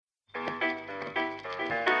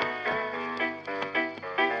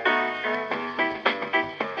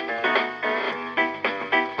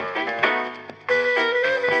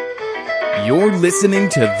You're listening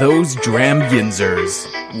to Those Dram Yinzers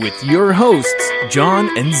with your hosts, John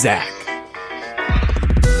and Zach.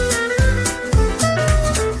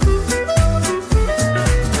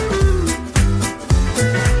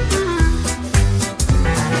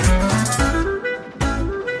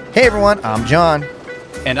 Hey everyone, I'm John.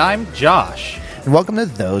 And I'm Josh. And welcome to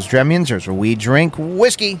Those Dram Yinzers, where we drink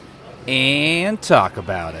whiskey And talk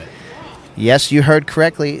about it. Yes, you heard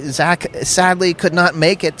correctly. Zach sadly could not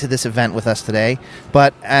make it to this event with us today,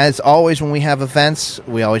 but as always when we have events,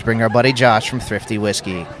 we always bring our buddy Josh from Thrifty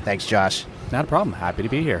Whiskey. Thanks, Josh. Not a problem. Happy to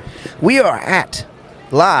be here. We are at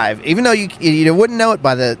live, even though you wouldn't know it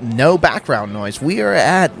by the no background noise, we are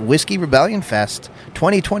at Whiskey Rebellion Fest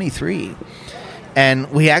 2023. And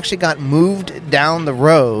we actually got moved down the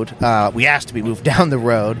road. We asked to be moved down the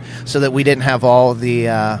road so that we didn't have all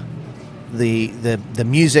the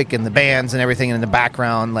music and the bands and everything in the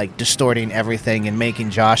background, like distorting everything and making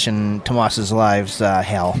Josh and Tomas's lives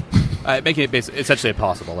hell. Making it essentially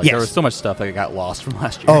impossible. Yes. There was so much stuff that got lost from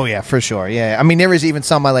last year. Oh yeah, for sure. Yeah, I mean there was even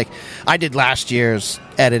some I did last year's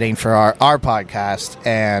editing for our podcast,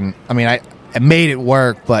 and I mean I made it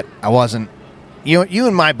work, but I wasn't. You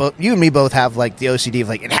and me both have like the OCD of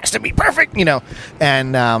like it has to be perfect,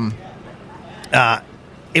 and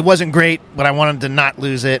it wasn't great, but I wanted to not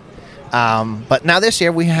lose it. But now this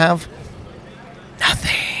year we have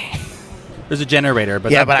nothing. There's a generator,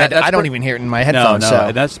 but yeah, I don't even hear it in my headphones. No, so.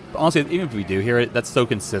 and that's honestly, even if we do hear it, that's so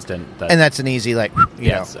consistent. And that's an easy so easy.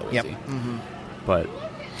 Yep. Mm-hmm. But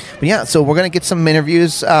yeah, so we're gonna get some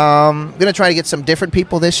interviews. Gonna try to get some different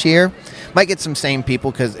people this year. Might get some same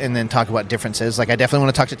people and then talk about differences. Like I definitely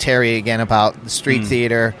want to talk to Terry again about the street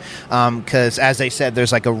theater, because as they said,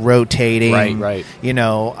 there's like a rotating, right.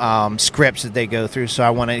 Scripts that they go through. So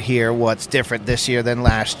I want to hear what's different this year than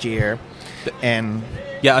last year, and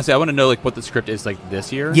yeah, I want to know like what the script is like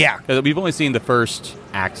this year. Yeah, because we've only seen the first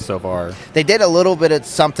act so far. They did a little bit of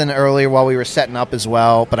something earlier while we were setting up as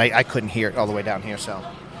well, but I couldn't hear it all the way down here. So.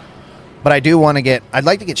 But I'd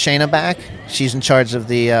like to get Shayna back. She's in charge of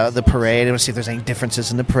the parade. I want to see if there's any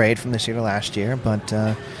differences in the parade from this year to last year. But,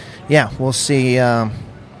 yeah, we'll see. I'm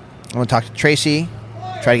going to talk to Tracy,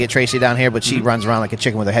 try to get Tracy down here, but she runs around like a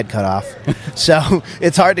chicken with her head cut off. So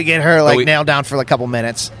it's hard to get her nailed down for a couple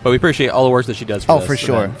minutes. But we appreciate all the work that she does for us. For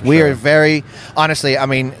sure. We are very, honestly, I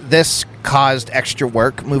mean, this caused extra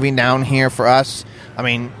work moving down here for us. I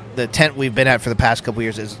mean, the tent we've been at for the past couple of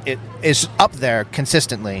years is up there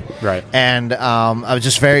consistently. Right. And I was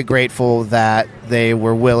just very grateful that they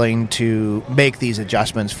were willing to make these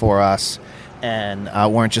adjustments for us and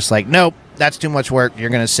weren't just like, nope, that's too much work. You're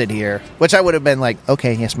going to sit here. Which I would have been like,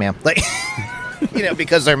 okay, yes, ma'am. Like,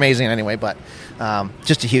 because they're amazing anyway. But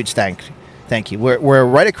just a huge thank you. We're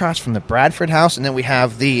right across from the Bradford House, and then we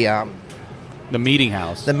have the meeting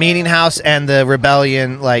house. The meeting house and the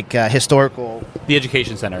Rebellion, historical. The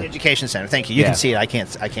education center. The education center. Thank you. You can see it. I can't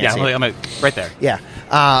see it. I'm right there.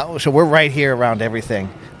 Yeah. So we're right here around everything.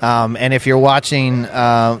 And if you're watching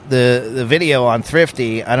the video on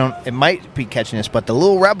Thrifty, it might be catching this, but the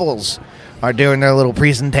Little Rebels are doing their little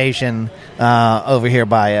presentation over here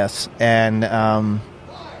by us. And,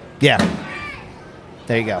 yeah.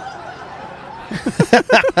 There you go.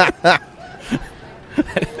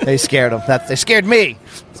 They scared them. They scared me.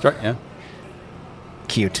 Yeah.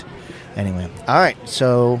 Cute. Anyway. All right.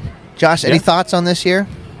 So, Josh, any thoughts on this year?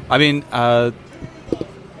 I mean,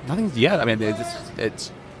 nothing yet. I mean,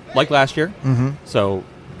 it's like last year. Mm-hmm. So,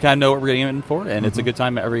 kind of know what we're getting in for, and it's a good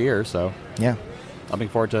time every year. So, yeah. I'm looking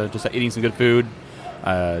forward to just eating some good food,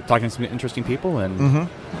 talking to some interesting people, and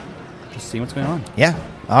just seeing what's going on. Yeah.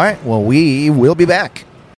 All right. Well, we will be back.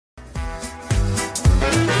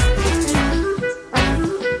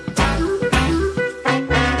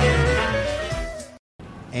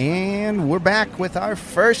 And we're back with our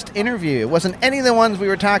first interview. It wasn't any of the ones we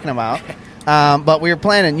were talking about, but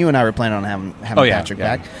you and I were planning on having Patrick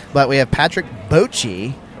back. But we have Patrick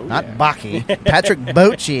Bocci, not Baki. Patrick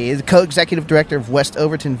Bocci is the co-executive director of West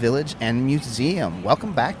Overton Village and Museum.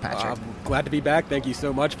 Welcome back, Patrick. Glad to be back. Thank you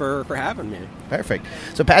so much for having me. Perfect.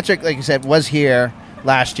 So Patrick, like you said, was here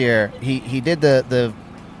last year. He did the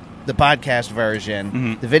podcast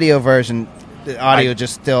version, the video version. The audio it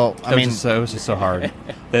was just so hard.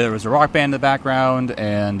 There was a rock band in the background,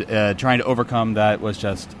 and trying to overcome that was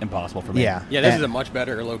just impossible for me. Yeah. This is a much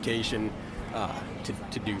better location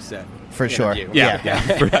to do set. For sure. Yeah.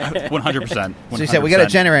 100%. So you said we got a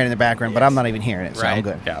generator in the background, but I'm not even hearing it, so right. I'm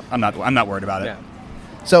good. Yeah, I'm not worried about it. Yeah.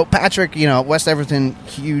 So Patrick, West Everton,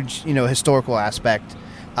 huge, historical aspect,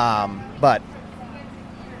 but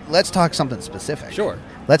let's talk something specific. Sure.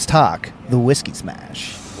 Let's talk the Whiskey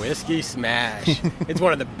Smash. Whiskey Smash. It's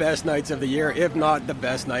one of the best nights of the year, if not the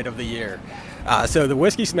best night of the year. So the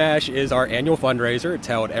Whiskey Smash is our annual fundraiser. It's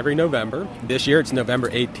held every November. This year it's November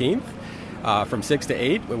 18th from 6 to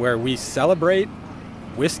 8, where we celebrate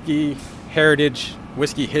whiskey heritage,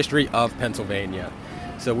 whiskey history of Pennsylvania.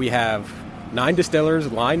 So we have 9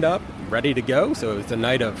 distillers lined up, ready to go. So it's a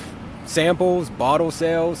night of samples, bottle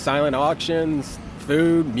sales, silent auctions,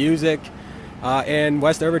 food, music, and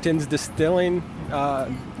West Overton Distilling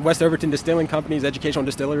Company's educational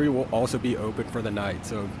distillery will also be open for the night.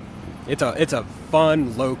 So it's a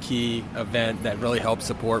fun, low-key event that really helps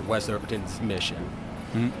support West Overton's mission.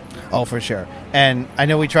 Mm-hmm. Oh, for sure. And I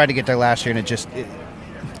know we tried to get there last year, and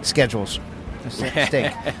schedules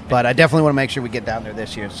stink. But I definitely want to make sure we get down there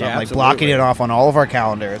this year. So I'm blocking it off on all of our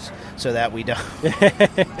calendars so that we don't.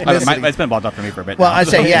 It's been blocked off for me for a bit. Well, now. I'd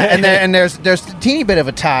say and there's a teeny bit of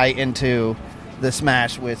a tie into the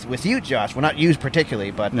Smash with you, Josh. Well, not you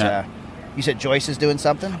particularly, but you said Joyce is doing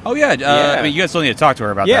something. Oh yeah. I mean, you guys still need to talk to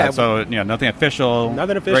her about that. So nothing official.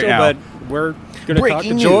 Nothing official, right but we're going to talk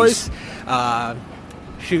to Joyce.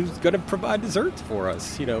 She's going to provide desserts for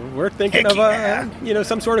us. We're thinking of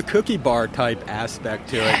some sort of cookie bar type aspect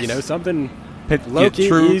to it. Something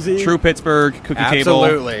low-key, easy. True Pittsburgh cookie table.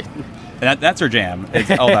 Absolutely. And that's her jam.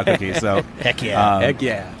 It's all about cookies. So heck yeah. Heck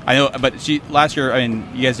yeah. I know, but last year. I mean,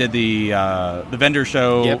 you guys did the vendor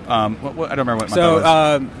show. Yep. I don't remember what month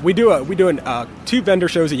that was. We do 2 vendor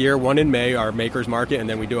shows a year. One in May, our Makers Market, and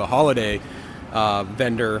then we do a holiday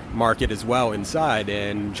vendor market as well inside.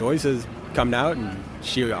 And Joyce has come out, and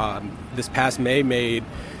she this past May made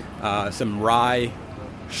some rye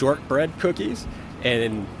shortbread cookies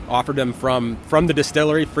and offered them from the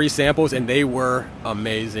distillery, free samples, and they were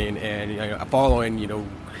amazing. And following,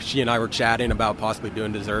 she and I were chatting about possibly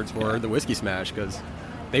doing desserts for the Whiskey Smash because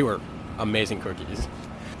they were amazing cookies.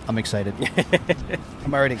 I'm excited.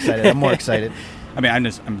 I'm already excited. I'm more excited. I mean, I'm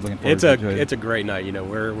looking forward to it. It's a great night.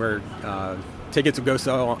 We're tickets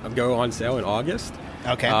will go on sale in August.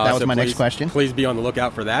 Okay, that was my next question. Please be on the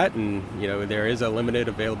lookout for that. And there is a limited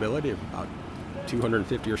availability of about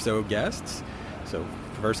 250 or so guests. So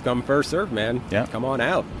first come, first serve, man. Yeah. Come on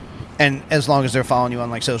out. And as long as they're following you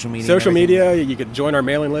on social media. Social media, you could join our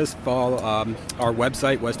mailing list. Follow our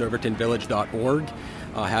website, westovertonvillage.org,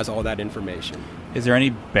 has all that information. Is there any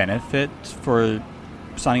benefit for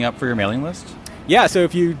signing up for your mailing list? Yeah, so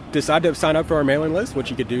if you decide to sign up for our mailing list, which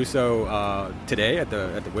you could do so today at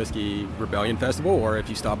the Whiskey Rebellion Festival, or if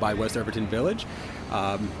you stop by West Overton Village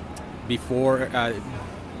before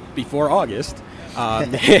August,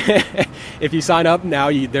 if you sign up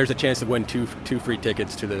now, there's a chance to win two free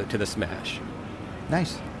tickets to the Smash.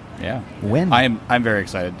 Nice. Yeah. Win. I'm very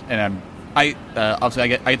excited, and obviously I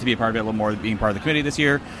get to be a part of it a little more, being part of the committee this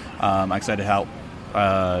year. I'm excited to help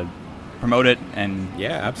promote it, and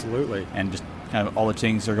yeah, absolutely, and just kind of all the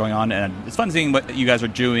things that are going on, and it's fun seeing what you guys are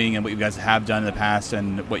doing and what you guys have done in the past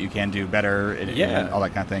and what you can do better, and all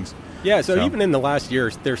that kind of things. Yeah, so even in the last year,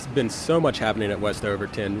 there's been so much happening at West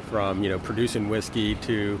Overton, from producing whiskey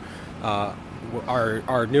to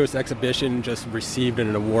our newest exhibition just received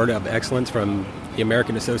an award of excellence from the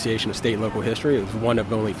American Association of State and Local History. It was one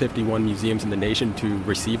of only 51 museums in the nation to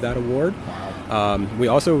receive that award. We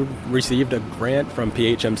also received a grant from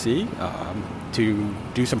PHMC to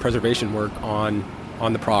do some preservation work on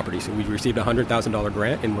the property. So we received a $100,000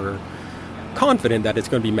 grant, and we're confident that it's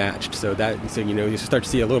going to be matched. So you start to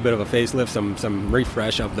see a little bit of a facelift, some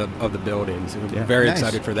refresh of the buildings. So we're very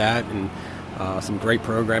excited for that, and some great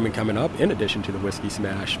programming coming up in addition to the Whiskey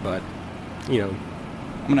Smash. But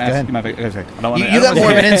I'm going to ask you my. You got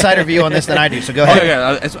more of an insider view on this than I do, so go ahead.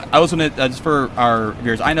 I was going to, just for our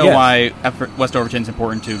viewers, I know why West Overton's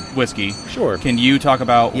important to whiskey. Sure. Can you talk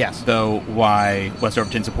about, though, why West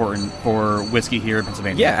Overton's important for whiskey here in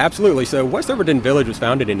Pennsylvania? Yeah, absolutely. So West Overton Village was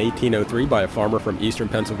founded in 1803 by a farmer from eastern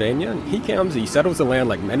Pennsylvania. He settles the land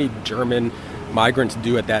like many German migrants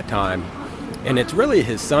do at that time. And it's really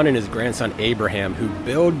his son and his grandson, Abraham, who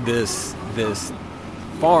build this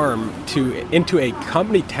farm into a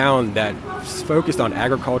company town that's focused on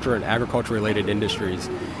agriculture and agriculture-related industries,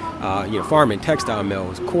 farming, textile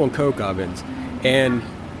mills, coal and coke ovens, and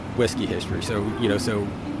whiskey history. So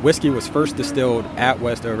whiskey was first distilled at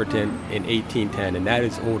West Overton in 1810, and that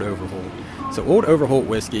is Old Overholt. So Old Overholt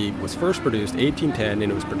whiskey was first produced 1810,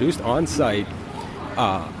 and it was produced on site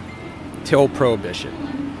till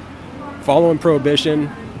Prohibition. Following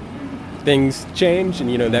Prohibition, things change,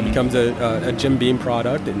 and that becomes a Jim Beam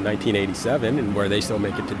product in 1987, and where they still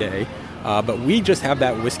make it today. But we just have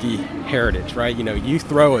that whiskey heritage, right? You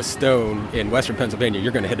throw a stone in Western Pennsylvania,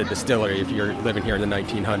 you're going to hit a distillery if you're living here in the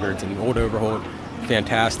 1900s. And Old Overholt,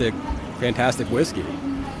 fantastic whiskey.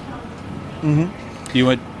 Do you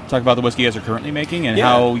want to talk about the whiskey you guys are currently making and Yeah.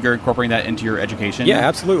 how you're incorporating that into your education? Yeah,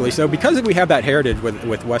 absolutely. So because we have that heritage with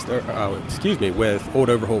with Old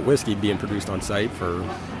Overholt whiskey being produced on site for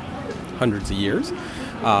hundreds of years,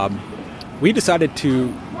 we decided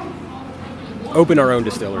to open our own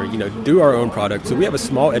distillery, do our own product. So we have a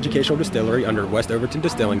small educational distillery under West Overton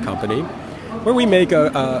Distilling Company, where we make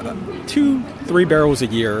 2-3 barrels a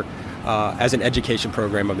year as an education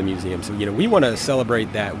program of the museum. So we want to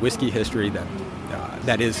celebrate that whiskey history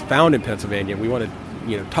that is found in Pennsylvania. We want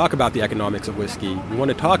to talk about the economics of whiskey. We want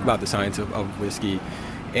to talk about the science of whiskey,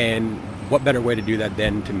 and what better way to do that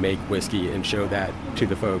than to make whiskey and show that to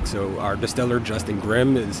the folks. So our distiller Justin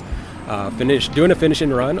Grimm is doing a finishing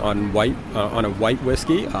run on a white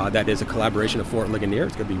whiskey that is a collaboration of Fort Ligonier.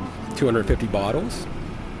 It's going to be 250 bottles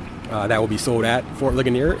that will be sold at Fort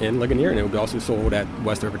Ligonier in Ligonier, and it will be also sold at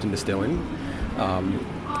West Overton Distilling.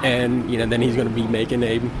 And then he's going to be making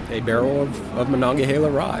a barrel of Monongahela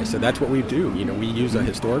rye. So that's what we do. We use a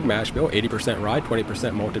historic mash bill, 80% rye,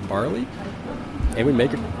 20% malted barley, and we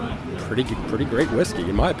make a pretty great whiskey,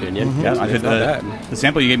 in my opinion. Yeah, It's not bad. the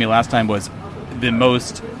sample you gave me last time was the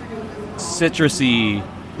most citrusy,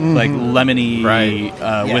 like lemony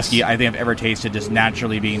whiskey I think I've ever tasted, just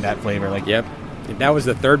naturally being that flavor. Yep. That was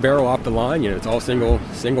the third barrel off the line. It's all single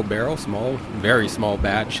barrel, very small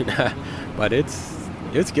batch, but it's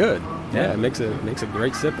good. Yeah, it makes a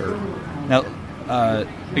great sipper. Now,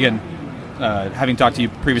 again, having talked to you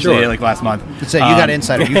previously, Sure. like last month, So you got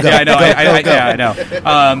insider. You go. yeah, I know. Go.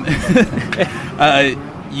 I know.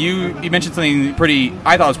 You mentioned something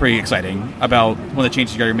I thought was pretty exciting about one of the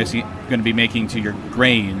changes you're going to be making to your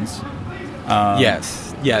grains.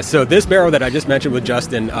 Yes. So this barrel that I just mentioned with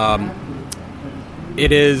Justin,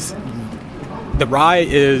 it's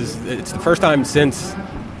the first time since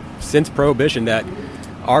Prohibition that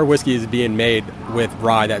our whiskey is being made with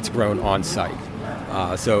rye that's grown on site.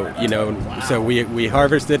 So we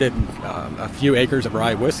harvested a few acres of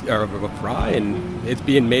rye and it's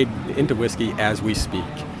being made into whiskey as we speak.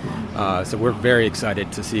 So we're very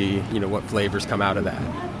excited to see what flavors come out of that.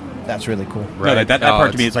 That's really cool. Right. No, that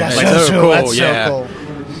part to me is That's like so cool. That's yeah. so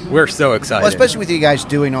cool. We're so excited. Well, especially with you guys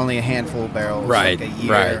doing only a handful of barrels Right, like a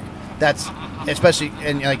year. right. That's especially,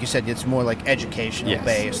 and like you said, it's more like educational Yes.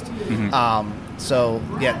 based. Mm-hmm. So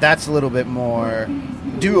yeah, that's a little bit more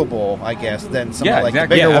doable, I guess, than some Yeah, of like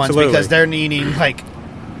exactly. the bigger Yeah, ones absolutely. because they're needing like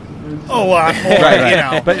a lot more.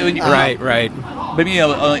 Right. But when you, right. But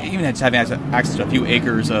even just having access to a few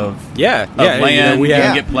acres of Yeah. land, we you have.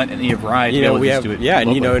 can get plenty of rye. To be able to just do it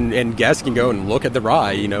locally. and guests can go and look at the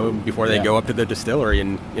rye, before they Yeah. go up to the distillery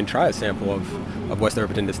and try a sample of West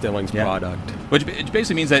Overton Distilling's Yeah. product. Which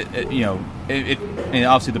basically means that and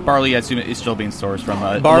obviously the barley, I assume, is still being sourced from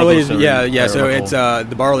Barley is local distillery, or So local- it's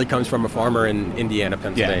the barley comes from a farmer in Indiana,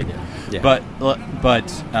 Pennsylvania. Yeah. But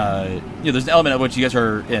there's an element of which you guys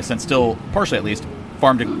are, in a sense, still partially at least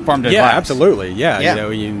farm to glass. Absolutely. Yeah. Yeah.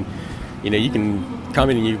 You can come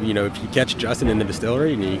in and if you catch Justin in the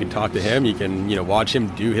distillery and you can talk to him, you can watch him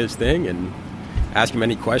do his thing and ask him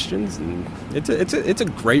any questions, and it's a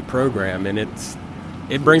great program, and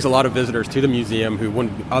it brings a lot of visitors to the museum who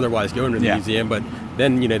wouldn't otherwise go into the museum, but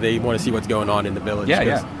then they want to see what's going on in the village. Yeah.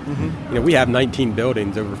 'cause, we have 19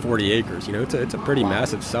 buildings over 40 acres. It's a pretty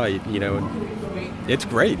massive site. And it's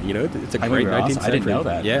great. It's a great 19th century. I didn't know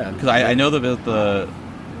that. Yeah, because I know the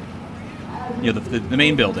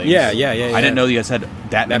main buildings. Yeah. I didn't know you guys had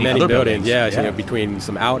that many many other buildings. Yeah, Yeah. So, between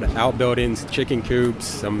some outbuildings, chicken coops,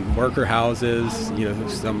 some worker houses,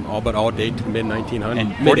 some all date to mid 1900s, and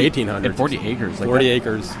mid 1800s, and 40 acres. Like 40 that.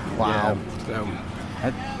 acres. Wow. Yeah,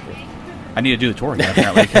 so. I need to do the tour again,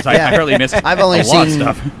 apparently, because I apparently missed I've only a lot of seen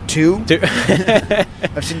stuff. two.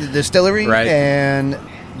 I've seen the distillery Right. and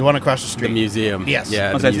the one across the The street. museum. Yes.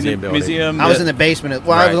 Yeah, Was the that in museum the building. museum? I was in the basement. I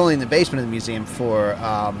Right. was only in the basement of the museum for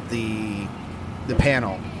the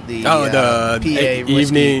panel. The The PA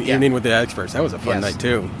whiskey. evening with the experts. That was a fun Yes. night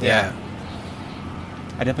too. Yeah.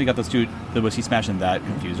 I definitely got the whiskey smash and that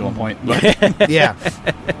confused at one point. But, Yeah.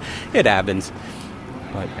 It happens.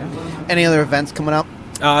 but Any other events coming up?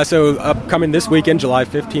 So upcoming this weekend, July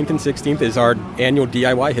 15th and 16th, is our annual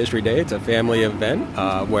DIY History Day. It's a family event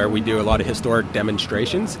where we do a lot of historic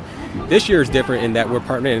demonstrations. This year is different in that we're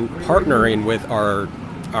partnering with our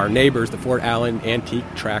neighbors, the Fort Allen Antique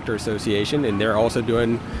Tractor Association, and they're also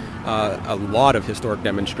doing a lot of historic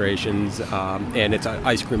demonstrations, and it's an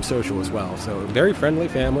ice cream social as well. So very friendly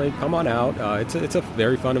family. Come on out. It's a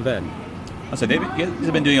very fun event. So you guys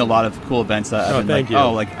have been doing a lot of cool events. That I've been thank you.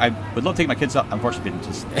 I would love to take my kids out. Unfortunately,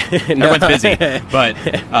 everyone's busy. But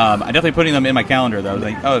I'm definitely putting them in my calendar, though.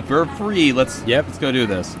 Like, if we're free, let's go do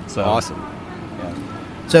this. So Awesome. Yeah.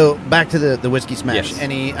 So back to the Whiskey Smash.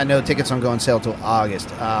 Yes. I know tickets don't go on sale till August.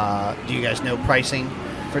 Do you guys know pricing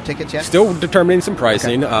for tickets yet? Still determining some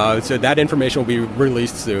pricing, so that information will be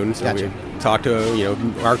released soon. So Gotcha. we talk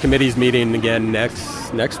to our committee's meeting again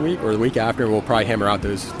next week or the week after. We'll probably hammer out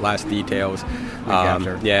those last details.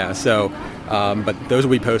 After. Yeah. So, but those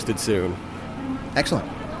will be posted soon. Excellent.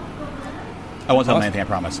 I won't tell them anything, I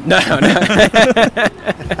promise. No.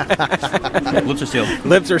 Lips are sealed.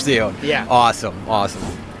 Lips are sealed. Yeah. Awesome.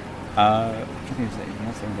 I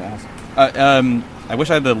wish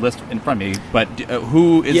I had the list in front of me, but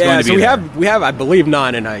who is going Yeah. to So be there? we have I believe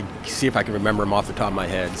 9, and I see if I can remember them off the top of my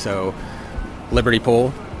head. So, Liberty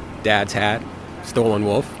Pool, Dad's Hat, Stolen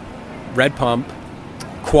Wolf, Red Pump,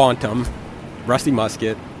 Quantum, Rusty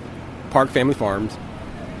Musket, Park Family Farms,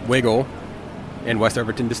 Wiggle, and West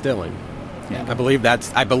Everton Distilling. Yeah. I believe that's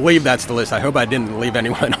the list. I hope I didn't leave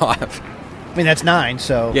anyone off. I mean, that's 9,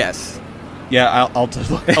 so... Yes. Yeah, I'll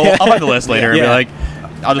find the list later Yeah. and be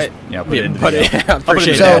like, I'll just put it in the But video. I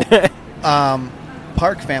appreciate So, that.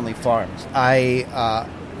 Park Family Farms.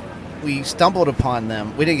 We stumbled upon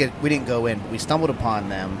them. We didn't go in. We stumbled upon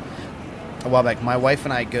them a while back. My wife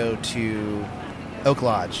and I go to Oak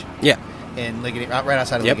Lodge Yeah. in Ligonier, right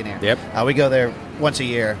outside of Yep, Ligonier. yep. We go there once a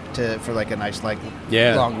year for like a nice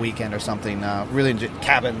Yeah. long weekend or something. Really enjoy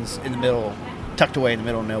cabins in the middle, tucked away in the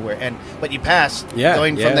middle of nowhere. But you pass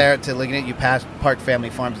going from there to Ligonier. You pass Park Family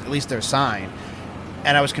Farms. At least their sign.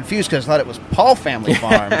 And I was confused because I thought it was Paul Family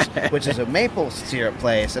Farms, which is a maple syrup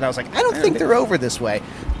place. And I was like, I don't think they're over this way.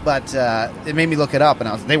 But it made me look it up, and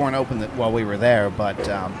they weren't open while we were there. But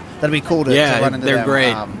that'd be cool to run into them. They're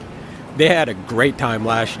great. They had a great time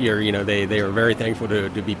last year. They were very thankful to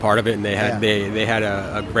be part of it, and they had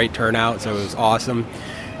a great turnout, so it was awesome.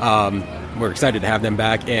 We're excited to have them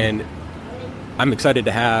back, and I'm excited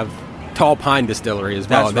to have Tall Pine Distillery as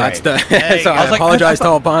well. That's right. so I apologize,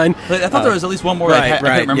 Tall Pine. I thought there was at least one more. I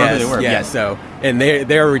couldn't remember who they were. Yeah. So, and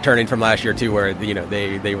they are returning from last year too, where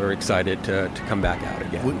they were excited to come back out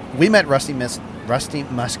again. We met Rusty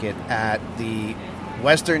Musket at the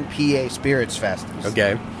Western PA Spirits Fest.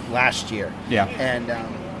 Okay. Last year. Yeah. And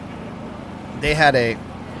they had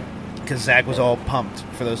because Zach was all pumped,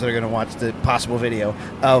 for those that are going to watch the possible video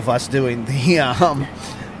of us doing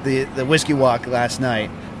the whiskey walk last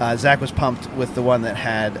night. Zach was pumped with the one that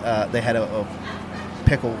had they had a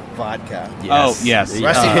pickle vodka. Yes. Oh, yes.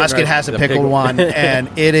 Rusty Musket has a the pickled pickle. one, and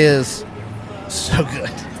it is so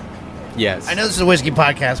good. Yes. I know this is a whiskey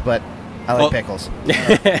podcast, but I like pickles.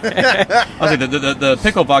 I was like, the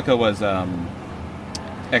pickle vodka was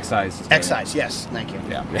excised. Excise, yes, thank you.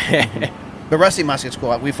 Yeah. But Rusty Musket's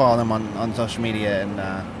cool. We follow them on social media, and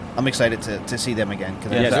I'm excited to see them again.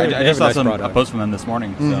 Cause Yeah, they I have just a saw nice a product. post from them this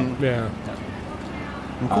morning. So. Yeah.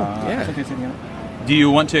 Yeah. Do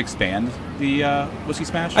you want to expand the Whiskey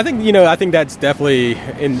Smash? I think that's definitely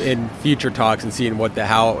in future talks and seeing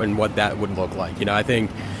how and what that would look like. I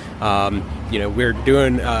think we're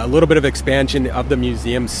doing a little bit of expansion of the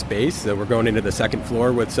museum space. So we're going into the second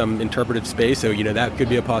floor with some interpretive space. So that could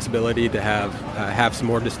be a possibility to have some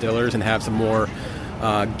more distillers and have some more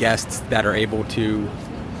guests that are able to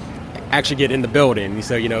actually get in the building.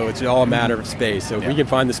 So it's all a matter of space. So if we can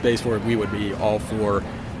find the space for it, we would be all for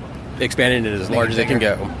expanding it as large as it can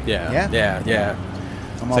go. Yeah.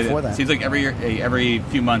 I'm all for that. Seems like every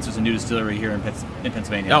few months there's a new distillery here in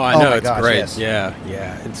Pennsylvania. Oh, I know, my it's gosh, great. yes.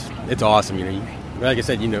 Yeah, it's awesome. Like I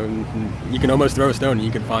said, you can almost throw a stone and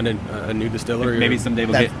you can find a new distillery. Maybe someday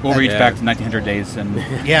we'll reach back to 1900 days and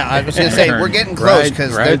Yeah, I was going to say, return. we're getting close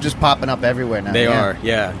because Right. they're just popping up everywhere now. They are.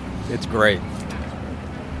 Yeah, it's great.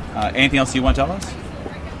 anything else you want to tell us?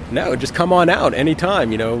 No, just come on out anytime.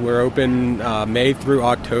 We're open May through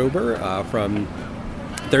October from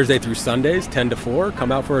Thursday through Sundays, 10 to 4.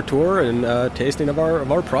 Come out for a tour and tasting of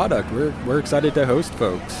our product. We're excited to host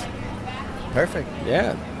folks. Perfect.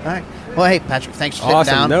 Yeah. All right. Well, hey, Patrick, thanks for sitting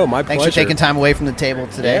Awesome. down. No, my Thanks for pleasure. taking time away from the table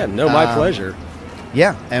today. Yeah. No, my pleasure.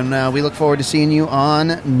 Yeah, and we look forward to seeing you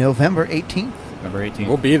on November 18th. November 18th.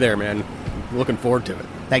 We'll be there, man. Looking forward to it.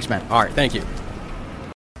 Thanks, man. All right. Thank you.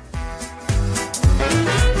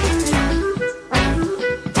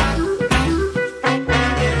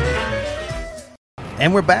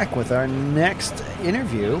 And we're back with our next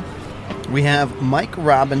interview. We have Mike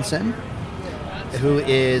Robinson, who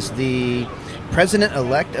is the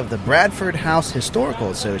president-elect of the Bradford House Historical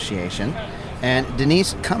Association, and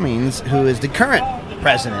Denise Cummings, who is the current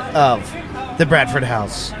president of the Bradford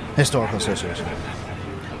House Historical Association.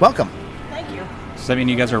 Welcome. Thank you. Does that mean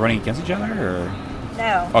you guys are running against each other? Or?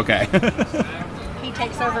 No, Okay. he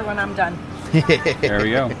takes over when I'm done. There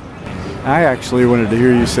we go. I actually wanted to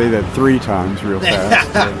hear you say that 3 times real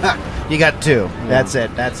fast. You got 2. Yeah.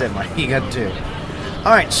 That's it, Mike. You got 2.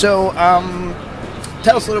 All right. So,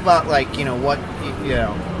 tell us a little about what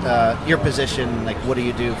your position. Like, what do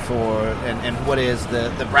you do for, and what is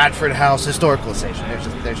the Bradford House Historical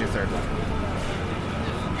Association? There's your third one.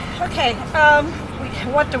 Okay.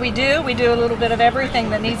 What do? We do a little bit of everything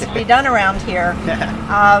that needs to be done around here.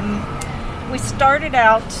 We started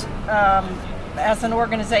out as an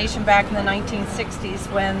organization back in the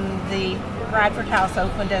 1960s when the Bradford House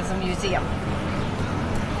opened as a museum.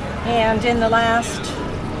 And in the last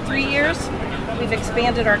 3 years, we've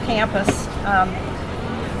expanded our campus.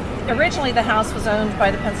 Originally, the house was owned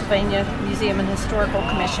by the Pennsylvania Museum and Historical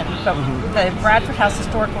Commission, but the Bradford House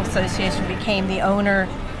Historical Association became the owner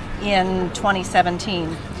in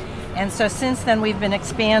 2017. And so since then, we've been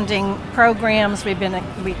expanding programs.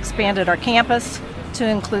 We expanded our campus to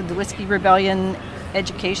include the Whiskey Rebellion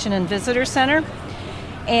Education and Visitor Center.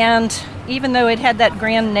 And even though it had that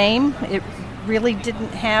grand name, it really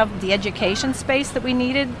didn't have the education space that we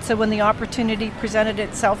needed. So when the opportunity presented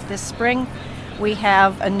itself this spring, we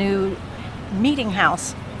have a new meeting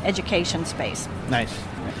house education space. Nice.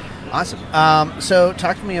 Awesome. So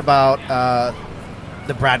talk to me about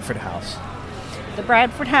the Bradford House. The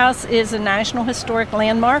Bradford House is a National Historic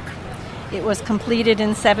Landmark. It was completed in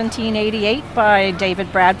 1788 by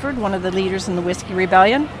David Bradford, one of the leaders in the Whiskey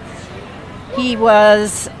Rebellion. He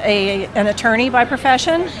was an attorney by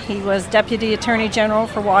profession. He was Deputy Attorney General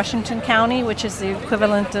for Washington County, which is the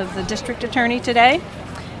equivalent of the district attorney today.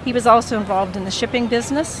 He was also involved in the shipping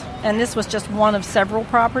business, and this was just one of several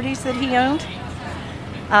properties that he owned.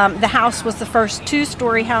 The house was the first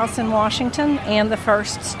 2-story house in Washington and the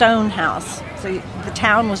first stone house. So the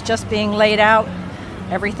town was just being laid out.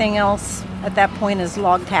 Everything else at that point is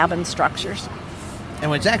log cabin structures.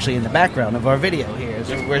 And it's actually in the background of our video here.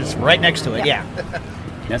 So we're just right next to it, yeah.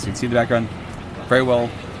 Yes, you can see the background very well.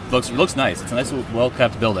 Looks nice. It's a nice,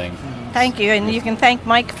 well-kept building. Thank you, and you can thank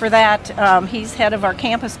Mike for that. He's head of our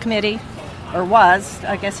campus committee, or was.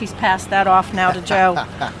 I guess he's passed that off now to Joe.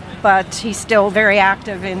 But he's still very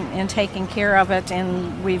active in taking care of it,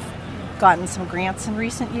 and we've gotten some grants in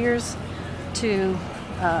recent years to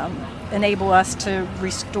enable us to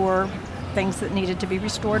restore things that needed to be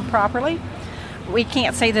restored properly. We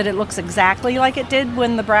can't say that it looks exactly like it did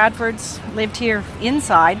when the Bradfords lived here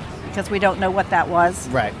inside, because we don't know what that was.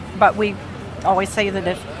 Right. But we always say that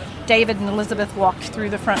if David and Elizabeth walked through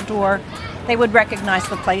the front door, they would recognize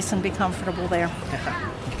the place and be comfortable there.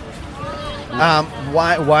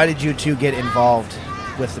 Why did you two get involved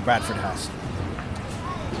with the Bradford House?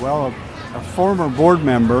 Well, a former board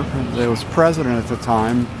member that was president at the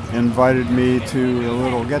time invited me to a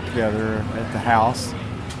little get-together at the house,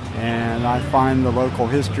 and I find the local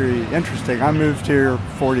history interesting. I moved here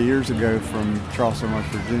 40 years ago from Charleston, West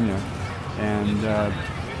Virginia, and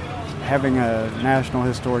having a National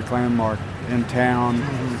Historic Landmark in town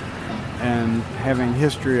and having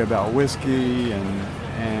history about whiskey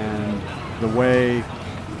and the way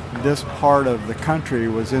this part of the country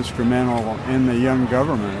was instrumental in the young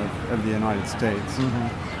government of the United States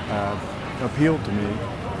appealed to me.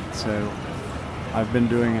 So I've been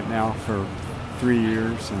doing it now for 3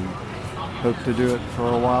 years and hope to do it for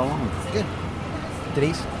a while longer. Good.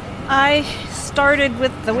 Denise? I started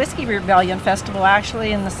with the Whiskey Rebellion Festival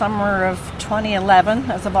actually in the summer of 2011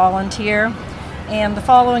 as a volunteer, and the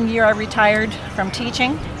following year I retired from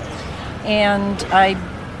teaching, and I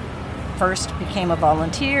first became a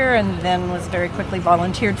volunteer and then was very quickly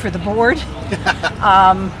volunteered for the board.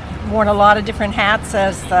 Worn a lot of different hats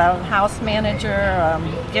as the house manager,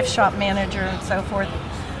 gift shop manager, and so forth.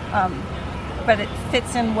 But it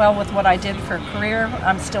fits in well with what I did for a career.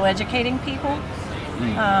 I'm still educating people,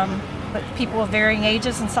 but people of varying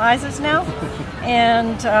ages and sizes now,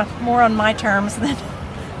 and more on my terms than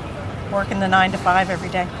working the 9 to 5 every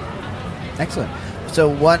day. Excellent.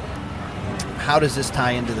 So how does this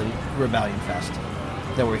tie into the Rebellion Fest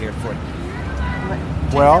that we're here for?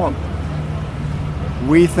 Well,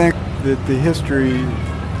 we think that the history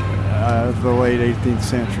of the late 18th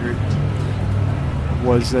century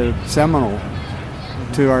was seminal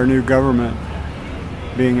to our new government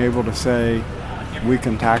being able to say we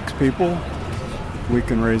can tax people, we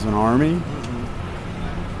can raise an army,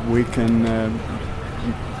 we can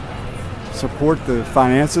support the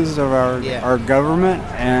finances of our government,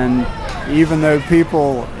 and even though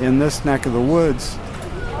people in this neck of the woods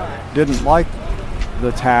didn't like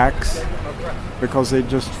the tax because they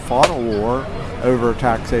just fought a war over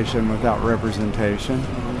taxation without representation,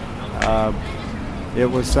 it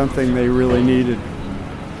was something they really needed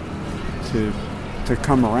to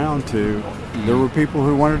come around to. There were people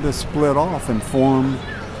who wanted to split off and form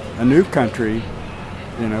a new country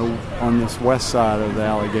on this west side of the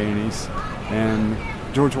Alleghenies. And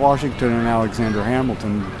George Washington and Alexander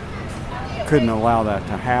Hamilton couldn't allow that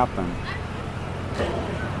to happen.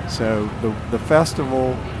 So the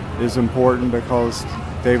festival is important because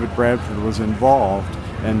David Bradford was involved,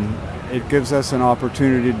 and it gives us an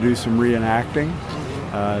opportunity to do some reenacting.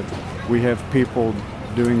 We have people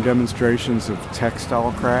doing demonstrations of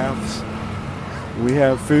textile crafts. We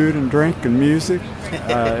have food and drink and music.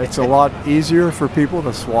 It's a lot easier for people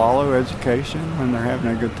to swallow education when they're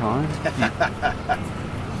having a good time.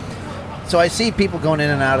 So I see people going in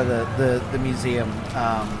and out of the museum.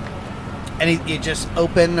 And you just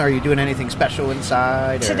open, or are you doing anything special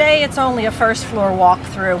inside? Or? Today it's only a first floor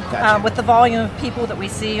walkthrough. Gotcha. With the volume of people that we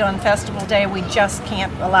see on festival day, we just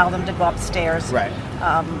can't allow them to go upstairs. Right.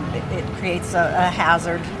 It creates a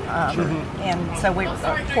hazard. And so we're,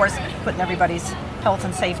 of course, putting everybody's health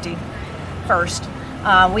and safety first.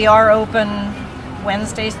 We are open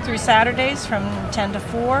Wednesdays through Saturdays from 10 to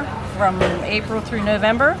 4, from April through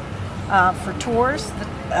November for tours.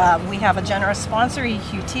 We have a generous sponsor,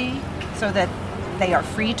 EQT, so that they are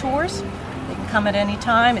free tours. They can come at any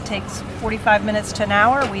time. It takes 45 minutes to an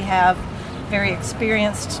hour. We have very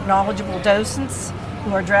experienced, knowledgeable docents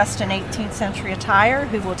who are dressed in 18th century attire,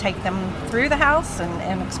 who will take them through the house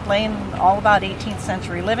and explain all about 18th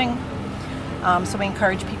century living. So we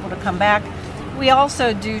encourage people to come back. We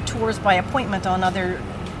also do tours by appointment on other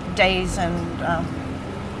days and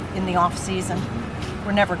in the off season.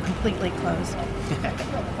 We're never completely closed.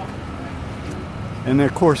 And then,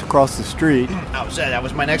 of course, across the street, That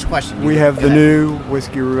was my next question. we have the new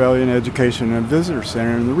Whiskey Rebellion Education and Visitor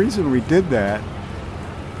Center. And the reason we did that,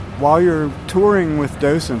 while you're touring with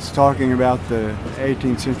docents talking about the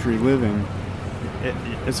 18th century living,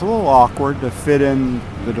 it's a little awkward to fit in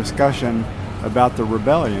the discussion about the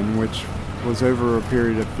rebellion, which was over a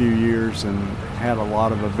period of few years and had a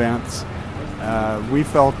lot of events. We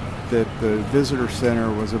felt that the visitor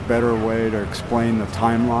center was a better way to explain the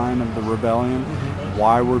timeline of the rebellion.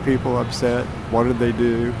 Why were people upset? What did they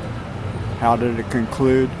do? How did it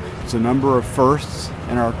conclude? It's a number of firsts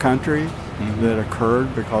in our country that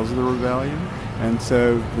occurred because of the rebellion. And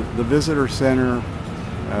so the visitor center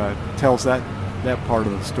tells that part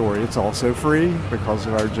of the story. It's also free because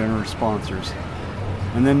of our generous sponsors.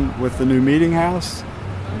 And then with the new meeting house,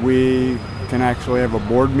 we can actually have a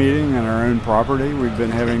board meeting on our own property. We've been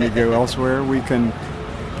having to go elsewhere. We can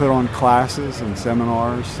put on classes and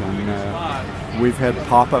seminars, and we've had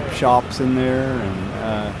pop-up shops in there,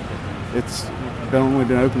 and it's only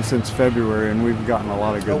been open since February, and we've gotten a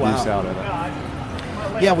lot of good use out of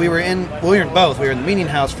it. Yeah, we were in both. We were in the meeting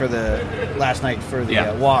house for the last night for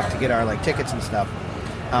the walk to get our tickets and stuff.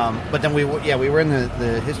 But then we were in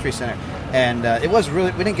the history center, and it was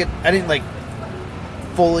really, I didn't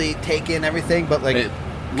fully take in everything, but it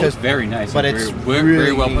looks very nice. But it's really,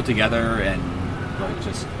 very well put together, and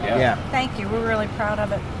just Thank you. We're really proud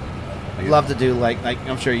of it. Love to do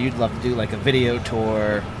I'm sure you'd love to do a video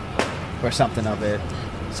tour or something of it.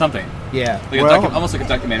 Something. Yeah. Almost like a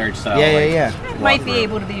documentary style. Yeah. Might be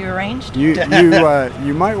able to be arranged. You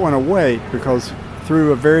might want to wait, because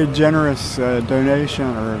through a very generous donation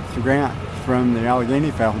or grant from the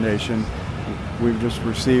Allegheny Foundation, we've just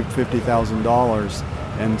received $50,000,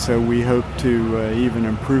 and so we hope to even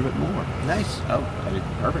improve it more. Nice. Oh, that'd be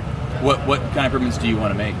perfect. What kind of improvements do you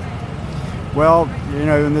want to make? Well,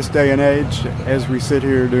 in this day and age, as we sit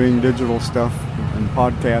here doing digital stuff and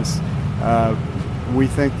podcasts, we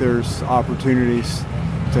think there's opportunities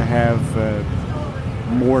to have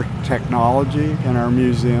more technology in our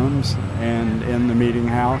museums and in the meeting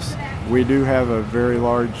house. We do have a very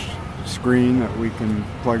large screen that we can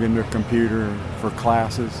plug into a computer for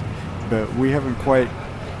classes, but we haven't quite,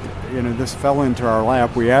 this fell into our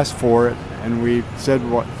lap. We asked for it, and we said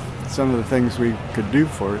what some of the things we could do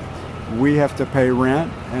for it. We have to pay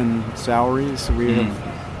rent and salaries. We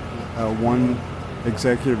have one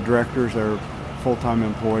executive director is our full-time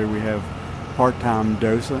employee. We have part-time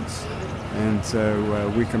docents, and so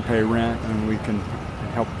we can pay rent and we can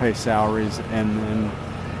help pay salaries, and then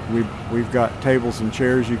we've got tables and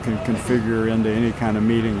chairs you can configure into any kind of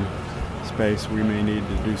meeting space. We may need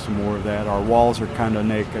to do some more of that. Our walls are kind of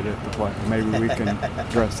naked at the place. Maybe we can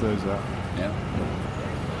dress those up. Yeah.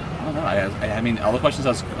 I don't know. I mean, all the questions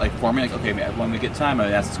I was forming, okay, when we get time,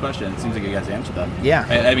 I ask this question. It seems like you guys answered them. Yeah.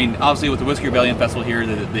 I mean, obviously, with the Whiskey Rebellion Festival here,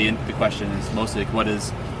 the question is mostly what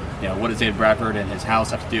does David Bradford and his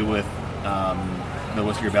house have to do with the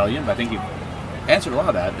Whiskey Rebellion? But I think you've answered a lot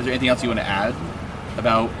of that. Is there anything else you want to add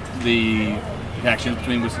about the connection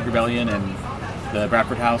between Whiskey Rebellion and the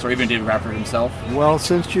Bradford House, or even David Bradford himself? Well,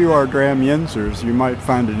 since you are Dram Yinzers, you might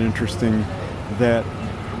find it interesting that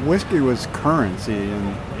whiskey was currency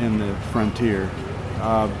in the frontier.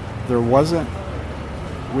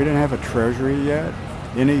 We didn't have a treasury yet,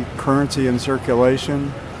 any currency in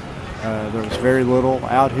circulation. There was very little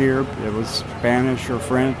out here. It was Spanish or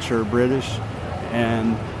French or British,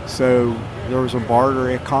 and so there was a barter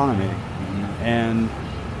economy. And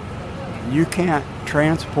you can't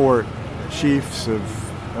transport sheafs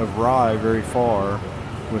of rye very far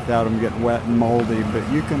without them getting wet and moldy, but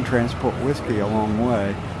you can transport whiskey a long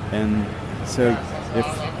way. And so if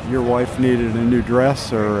your wife needed a new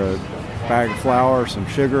dress or a bag of flour, some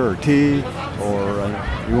sugar or tea, or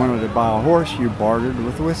you wanted to buy a horse, you bartered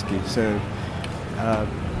with whiskey. So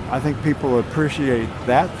I think people appreciate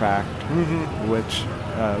that fact, which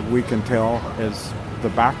we can tell as the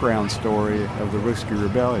background story of the Whiskey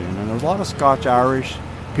Rebellion. And there's a lot of Scotch-Irish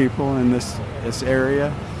people in this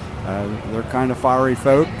area. They're kind of fiery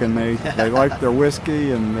folk, and they like their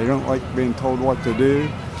whiskey, and they don't like being told what to do.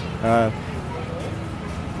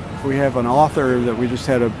 We have an author that we just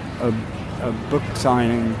had a book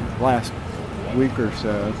signing last week or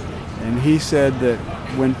so, and he said that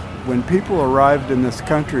when people arrived in this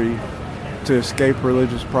country to escape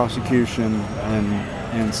religious prosecution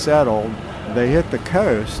and settled, they hit the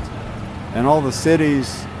coast, and all the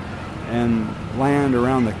cities and land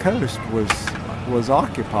around the coast was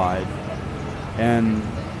occupied, and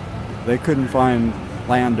they couldn't find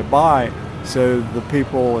land to buy, so the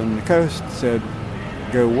people in the coast said,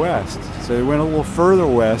 go west. So they went a little further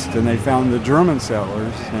west, and they found the German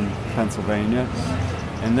settlers in Pennsylvania,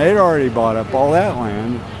 and they'd already bought up all that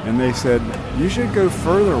land, and they said, you should go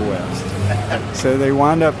further west. So they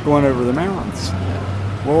wound up going over the mountains.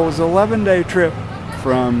 Well, it was an 11-day trip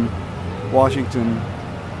from Washington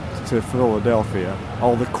to Philadelphia.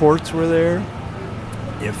 All the courts were there.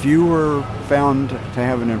 If you were found to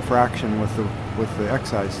have an infraction with the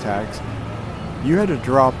excise tax, you had to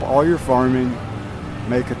drop all your farming,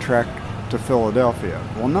 make a trek to Philadelphia.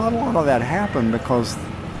 Well, not a lot of that happened because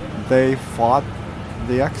they fought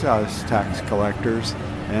the excise tax collectors,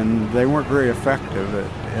 and they weren't very effective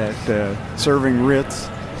at serving writs.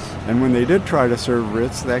 And when they did try to serve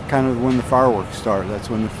writs, that kind of when the fireworks started.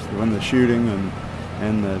 That's when the shooting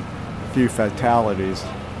and the few fatalities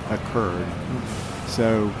occurred.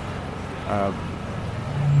 So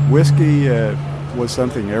whiskey was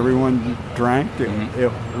something everyone drank.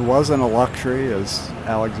 It wasn't a luxury, as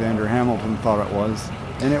Alexander Hamilton thought it was,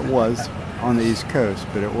 and it was on the East Coast,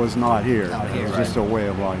 but it was not here. It was just a way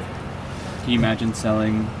of life. Can you imagine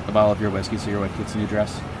selling a bottle of your whiskey so your wife gets a new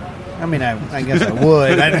dress? I mean, I guess I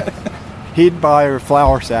would. He'd buy her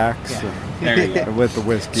flour sacks There you go. with the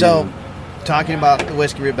whiskey. So, talking about the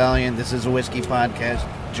Whiskey Rebellion, this is a whiskey podcast.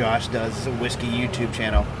 Josh does a whiskey YouTube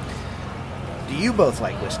channel. Do you both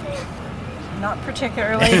like whiskey? Not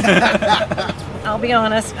particularly. I'll be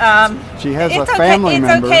honest. She has it's a family okay.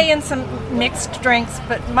 member. It's okay in some mixed drinks,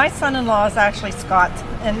 but my son-in-law is actually Scots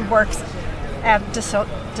and works at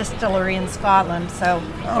distillery in Scotland. So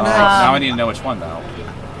Now I need to know which one, though.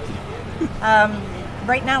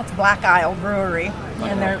 right now it's Black Isle Brewery,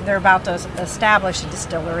 and they're about to establish a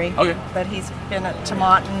distillery. Okay. But he's been at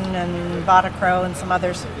Tomatin and Vodacro and some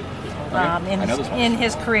others in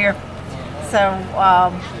his career. So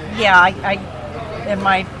I and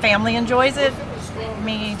my family enjoys it.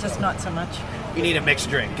 Me, just not so much. You need a mixed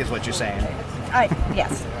drink, is what you're saying.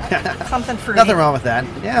 Yes, something fruity. Nothing wrong with that.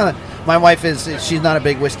 Yeah, my wife she's not a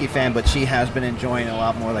big whiskey fan, but she has been enjoying a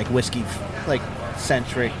lot more like whiskey, like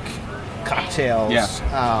centric cocktails.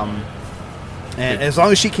 Yeah. And as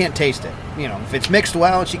long as she can't taste it, if it's mixed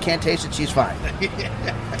well and she can't taste it, she's fine.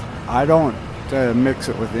 I don't mix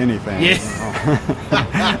it with anything.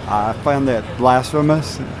 I found that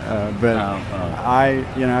blasphemous, but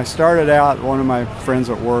I started out, one of my friends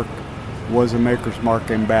at work was a Maker's Mark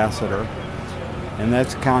ambassador, and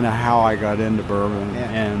that's kind of how I got into bourbon. Yeah.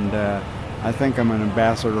 And I think I'm an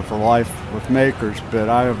ambassador for life with Makers, but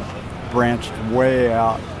I have branched way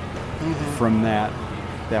out from that.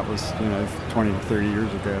 That was 20 to 30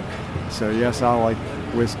 years ago. So yes, I like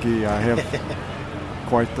whiskey. I have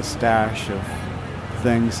quite the stash of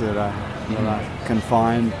things that I can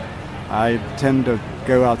find. I tend to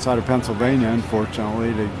go outside of Pennsylvania,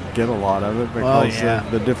 unfortunately, to get a lot of it because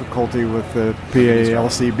of the difficulty with the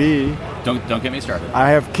PALCB. Don't get me started.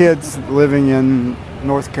 I have kids living in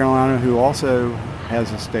North Carolina who also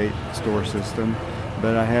has a state store system,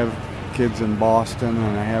 but I have kids in Boston,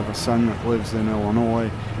 and I have a son that lives in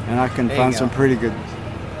Illinois, and I can find some pretty good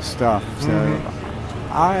stuff. So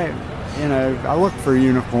I look for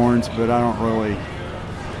unicorns, but I don't really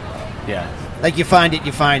Like you find it.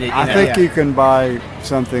 I think you can buy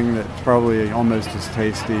something that's probably almost as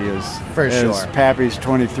tasty as Pappy's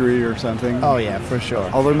 23 or something. Oh yeah, for sure.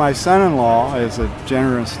 Although my son-in-law, as a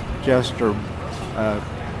generous gesture,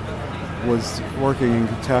 was working in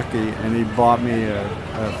Kentucky, and he bought me a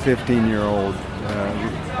 15-year-old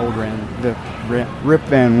old Rip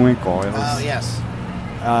Van Winkle. Yes.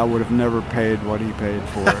 I would have never paid what he paid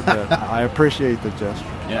for it, but I appreciate the gesture.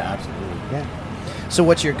 Yeah, absolutely. Yeah. So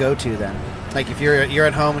what's your go-to then? Like if you're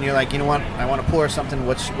at home and you're like, you know what, I want to pour something.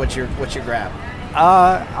 What's your grab?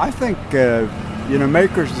 I think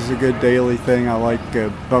Makers is a good daily thing. I like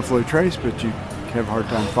Buffalo Trace, but you have a hard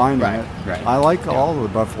time finding it. Right. I like all the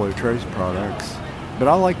Buffalo Trace products, but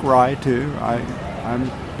I like rye too.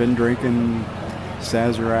 I've been drinking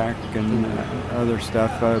Sazerac and other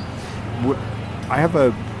stuff. I have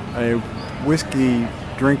a whiskey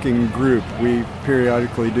drinking group. We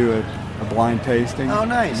periodically do a blind tasting. Oh,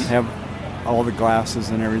 nice. Have all the glasses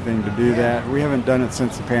and everything to do that. We haven't done it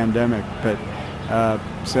since the pandemic, but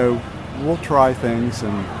so we'll try things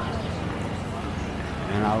and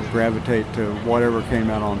I'll gravitate to whatever came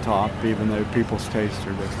out on top, even though people's tastes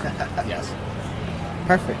are different. Yes.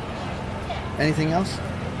 Perfect. Anything else?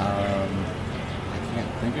 I can't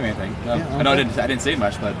think of anything. No. Yeah, I know I didn't say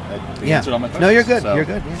much, but I answered all my questions. No, you're good. So. You're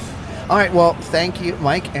good. Yeah. All right. Well, thank you,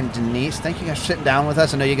 Mike and Denise. Thank you guys for sitting down with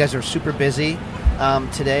us. I know you guys are super busy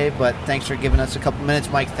today, but thanks for giving us a couple minutes.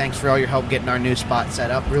 Mike, thanks for all your help getting our new spot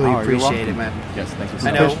set up. Really appreciate it, man. Yes, thank you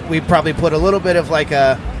so much. I know we probably put a little bit of like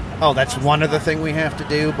that's one other thing we have to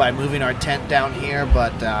do by moving our tent down here,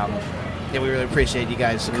 but we really appreciate you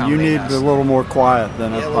guys You need us. a little more quiet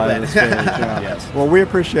than up by the stage. Yes. Well, we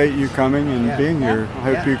appreciate you coming and being here.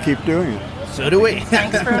 I hope you keep doing it. So do we.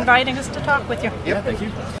 Thanks for inviting us to talk with you. Yeah, thank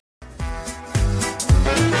you.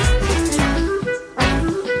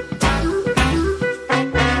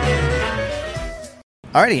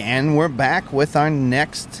 Alrighty, and we're back with our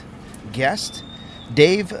next guest,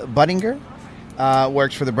 Dave Buttinger.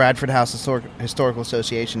 Works for the Bradford House Historical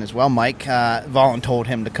Association as well. Mike volunteered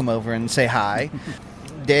him to come over and say hi.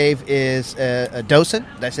 Dave is a docent.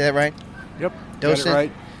 Did I say that right? Yep, Docent. got it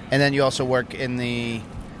right. And then you also work in the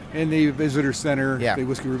Visitor Center, Yeah. the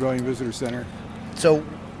Whiskey Rebellion Visitor Center. So,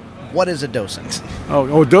 what is a docent?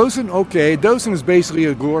 Oh, docent? Okay. Docent is basically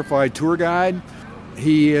a glorified tour guide.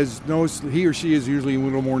 He or she is usually a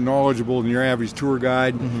little more knowledgeable than your average tour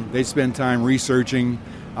guide. Mm-hmm. They spend time researching,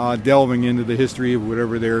 delving into the history of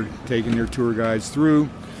whatever they're taking their tour guides through.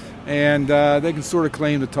 And they can sort of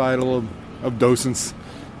claim the title of docents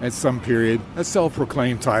at some period. A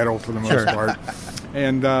self-proclaimed title for the most part.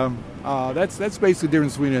 And that's basically the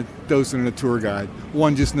difference between a docent and a tour guide.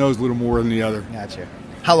 One just knows a little more than the other. Gotcha.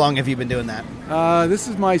 How long have you been doing that? This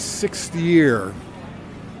is my sixth year.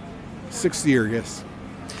 Sixth year, yes.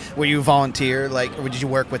 Were you volunteer, or did you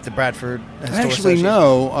work with the Bradford Historical Actually, Association?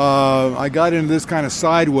 no. I got into this kind of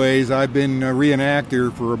sideways. I've been a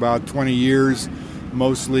reenactor for about 20 years,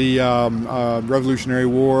 mostly Revolutionary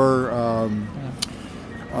War,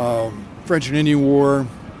 French and Indian War,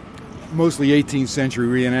 mostly 18th century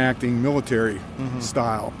reenacting military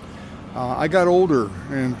style. I got older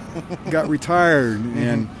and got retired,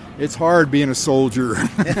 and it's hard being a soldier.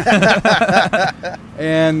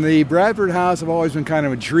 And the Bradford House, I've always been kind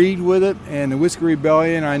of intrigued with it. And the Whiskey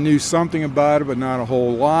Rebellion, I knew something about it, but not a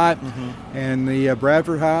whole lot. And the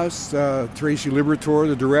Bradford House, Tracy Liberator,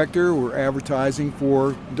 the director, were advertising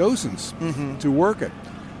for docents to work it.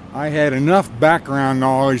 I had enough background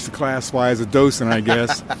knowledge to classify as a docent, I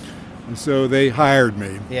guess. And so they hired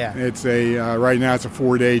me. Yeah. It's right now it's a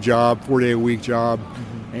 4-day-a-week job.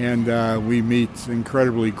 And we meet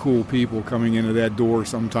incredibly cool people coming into that door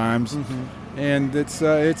sometimes, and it's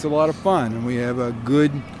a lot of fun. And we have a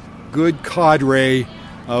good cadre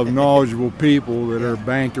of knowledgeable people that are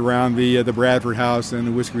banked around the Bradford House and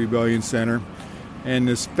the Whiskey Rebellion Center. And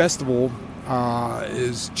this festival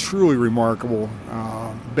is truly remarkable,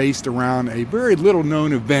 based around a very little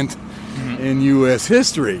known event in U.S.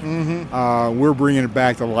 history. We're bringing it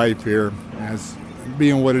back to life here as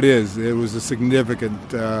being what it is. It was a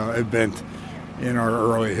significant event in our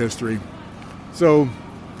early history. So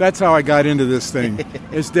that's how I got into this thing.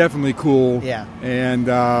 It's definitely cool. Yeah. And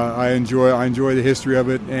I enjoy the history of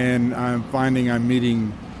it, and I'm finding I'm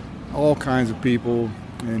meeting all kinds of people,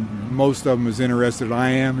 and most of them as interested as I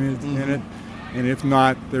am in it. And if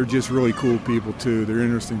not, they're just really cool people too. They're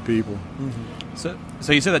interesting people. So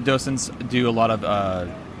you said that docents do a lot of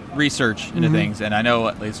research into things, and I know,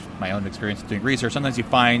 at least my own experience doing research, sometimes you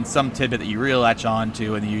find some tidbit that you really latch on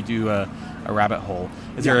to, and then you do a rabbit hole.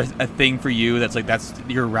 Is there a thing for you that's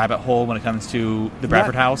your rabbit hole when it comes to the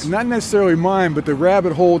Bradford House? Not necessarily mine, but the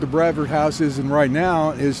rabbit hole the Bradford House is in right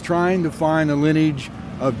now is trying to find the lineage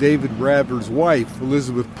of David Bradford's wife,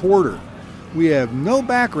 Elizabeth Porter. We have no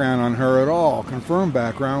background on her at all, confirmed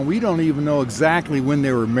background. We don't even know exactly when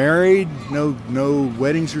they were married, no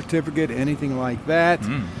wedding certificate, anything like that.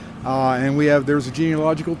 And there's a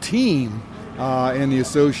genealogical team in the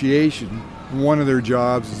association. One of their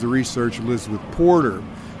jobs is to research Elizabeth Porter.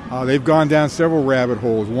 They've gone down several rabbit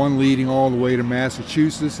holes, one leading all the way to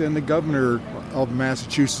Massachusetts, and the governor of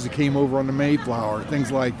Massachusetts that came over on the Mayflower,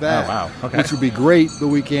 things like that. Oh, wow. Okay. Which would be great, but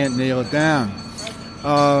we can't nail it down.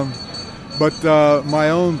 But my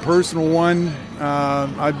own personal one,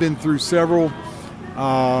 I've been through several.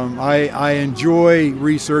 I enjoy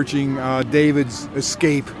researching David's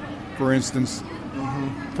escape, for instance,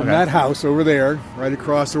 from that house over there, right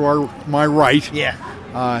across to my right.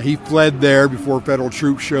 Yeah. He fled there before federal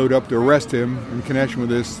troops showed up to arrest him in connection with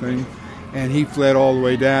this thing. And he fled all the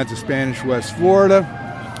way down to Spanish West Florida,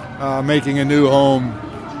 making a new home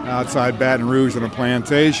outside Baton Rouge on a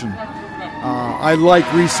plantation. I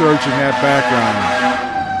like researching that background.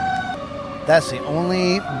 That's the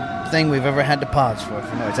only thing we've ever had to pause for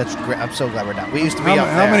noise. That's great. I'm so glad we're done. We used to be up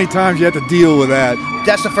there. How many times you have to deal with that?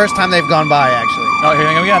 That's the first time they've gone by, actually. Oh, here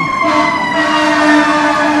we go again.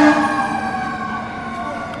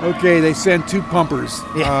 Okay, they sent 2 pumpers.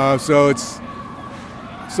 Yeah.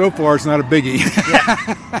 So far it's not a biggie.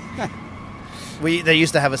 They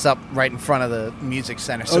used to have us up right in front of the music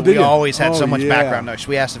center, so did we you? always had so much yeah. background noise.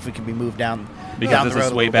 We asked if we could be moved down Because down this the road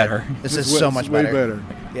is a way little better. bit. This is so much way better. better.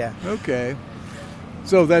 Yeah. Okay.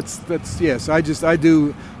 So that's yes. I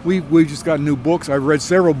do. We just got new books. I've read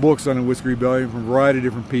several books on the Whiskey Rebellion from a variety of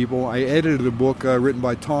different people. I edited a book written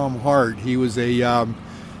by Tom Hart. He was a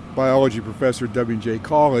biology professor at W.J.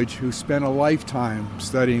 College who spent a lifetime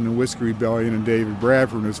studying the Whiskey Rebellion and David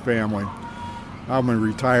Bradford and his family. I'm a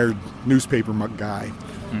retired newspaper guy,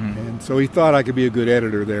 and so he thought I could be a good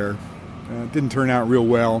editor there. It didn't turn out real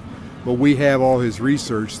well, but we have all his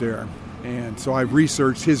research there. And so I've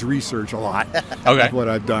researched his research a lot. Okay. That's what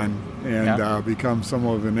I've done, and become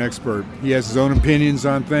somewhat of an expert. He has his own opinions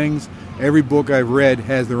on things. Every book I've read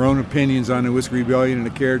has their own opinions on the Whiskey Rebellion and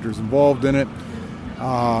the characters involved in it.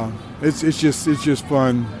 It's just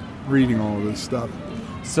fun reading all of this stuff.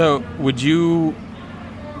 So, would you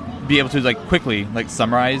be able to quickly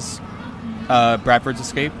summarize Bradford's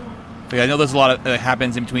escape? I know there's a lot that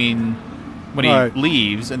happens in between when he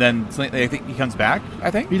leaves, and then I think he comes back.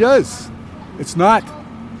 I think he does. It's not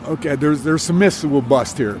okay. There's some myths that will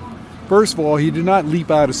bust here. First of all, he did not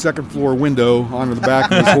leap out a second-floor window onto the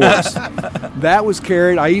back of his horse. That was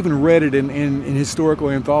carried. I even read it in historical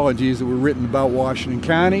anthologies that were written about Washington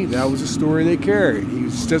County. That was a story they carried. He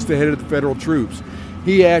was just ahead of the federal troops.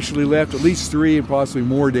 He actually left at least 3 and possibly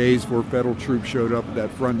more days before federal troops showed up at that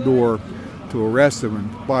front door to arrest him.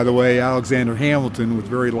 And by the way, Alexander Hamilton was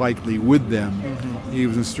very likely with them. He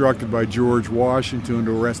was instructed by George Washington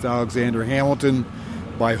to arrest Alexander Hamilton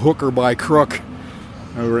by hook or by crook,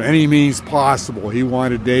 or any means possible. He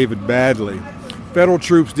wanted David badly. Federal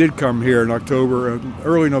troops did come here in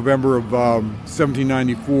early November of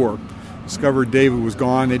 1794. Discovered David was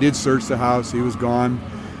gone. They did search the house. He was gone.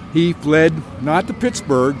 He fled, not to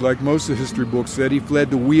Pittsburgh, like most of the history books said. He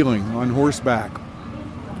fled to Wheeling on horseback.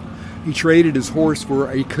 He traded his horse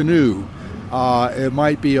for a canoe. It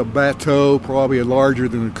might be a bateau, probably larger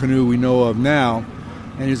than the canoe we know of now.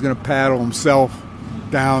 And he's going to paddle himself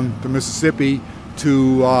down the Mississippi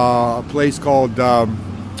to a place called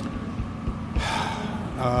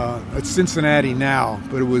it's Cincinnati now,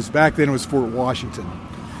 but back then it was Fort Washington,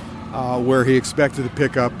 where he expected to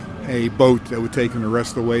pick up a boat that would take him the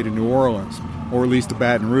rest of the way to New Orleans, or at least to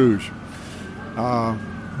Baton Rouge.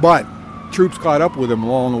 But troops caught up with him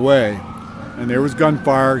along the way, and there was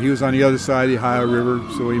gunfire. He was on the other side of the Ohio River,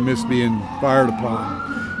 so he missed being fired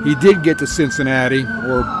upon. He did get to Cincinnati,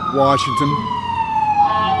 or Washington.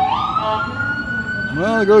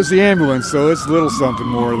 Well, there goes the ambulance, so it's a little something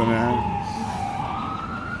more than that.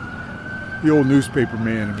 The old newspaper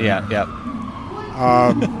man. Yeah.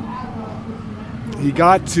 He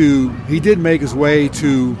did make his way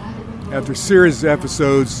to, after a series of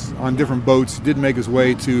episodes on different boats, did make his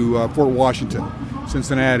way to Fort Washington,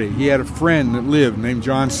 Cincinnati. He had a friend that lived named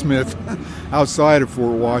John Smith outside of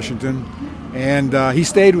Fort Washington, and he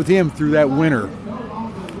stayed with him through that winter,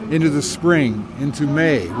 into the spring, into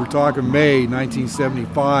May. We're talking May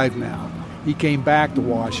 1975 now. He came back to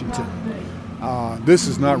Washington. This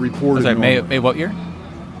is not reported. Was that May what year?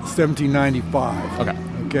 1795. Okay.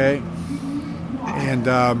 Okay. And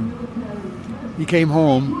he came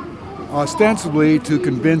home ostensibly to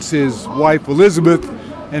convince his wife Elizabeth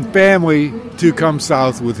and family to come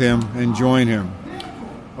south with him and join him.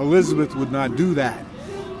 Elizabeth would not do that.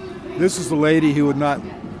 This is the lady who would not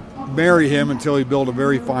marry him until he built a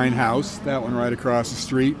very fine house, that one right across the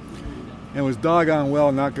street, and was doggone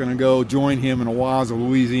well not going to go join him in Owasso,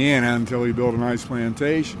 Louisiana until he built a nice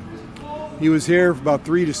plantation. He was here for about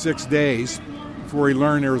 3 to 6 days before he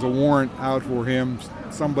learned there was a warrant out for him.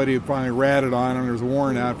 Somebody had finally ratted on him. There was a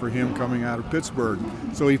warrant out for him coming out of Pittsburgh.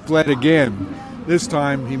 So he fled again. This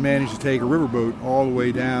time he managed to take a riverboat all the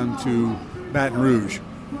way down to Baton Rouge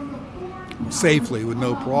safely with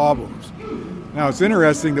no problems. Now it's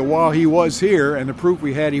interesting that while he was here, and the proof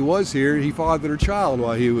we had he was here, he fathered a child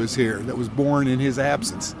while he was here that was born in his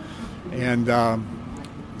absence. And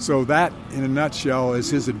so that, in a nutshell, is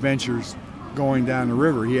his adventures going down the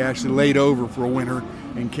river. He actually laid over for a winter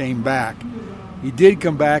and came back. He did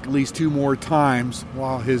come back at least 2 more times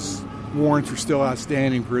while his warrants were still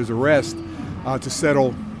outstanding for his arrest to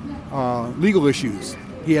settle legal issues.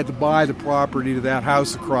 He had to buy the property to that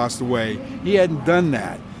house across the way. He hadn't done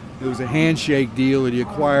that. It was a handshake deal that he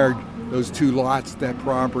acquired those 2 lots that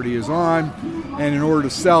property is on, and in order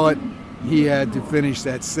to sell it, he had to finish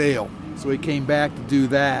that sale. So he came back to do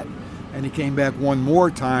that, and he came back one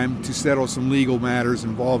more time to settle some legal matters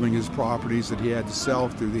involving his properties that he had to sell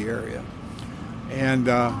through the area. And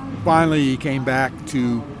finally, he came back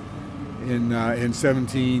to in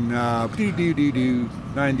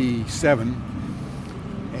 1797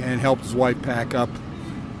 and helped his wife pack up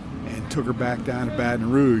and took her back down to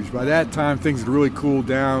Baton Rouge. By that time, things had really cooled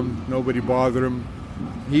down. Nobody bothered him.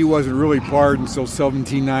 He wasn't really pardoned until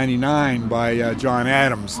 1799 by John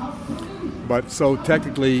Adams. But so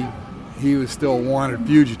technically, he was still a wanted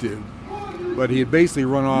fugitive. But he had basically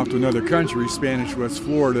run off to another country, Spanish West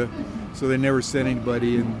Florida, so they never sent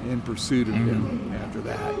anybody in pursuit of him after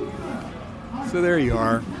that. So there you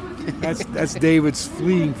are. That's David's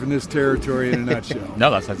fleeing from this territory in a nutshell.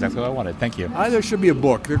 No, that's exactly what I wanted. Thank you. There should be a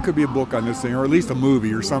book. There could be a book on this thing, or at least a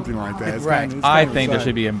movie or something like that. It's Right. I think there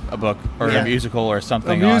should be a book or a musical or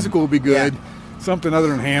something. A musical would be good. Yeah. Something other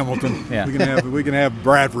than Hamilton. Yeah. We can have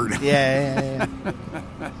Bradford. Yeah.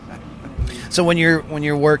 So when you're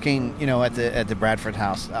working, at the Bradford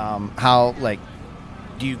house, how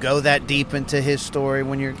do you go that deep into his story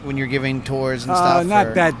when you're giving tours and stuff?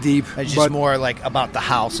 Not that deep. It's just but more about the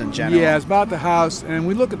house in general. Yeah, it's about the house, and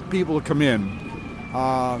we look at the people that come in.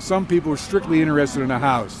 Some people are strictly interested in the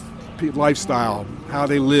house, lifestyle, how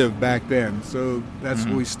they lived back then. So that's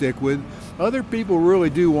what we stick with. Other people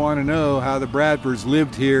really do want to know how the Bradfords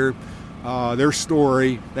lived here, their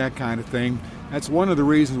story, that kind of thing. That's one of the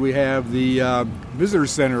reasons we have the visitor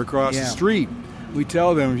center across the street. We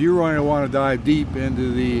tell them, if you really want to dive deep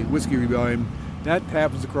into the Whiskey Rebellion, that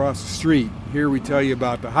happens across the street. Here we tell you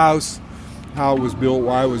about the house, how it was built,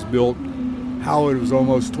 why it was built, how it was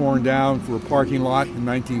almost torn down for a parking lot in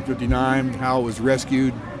 1959, how it was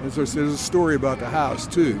rescued. There's a story about the house,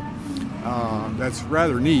 too. That's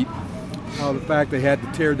rather neat, how the fact they had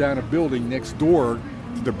to tear down a building next door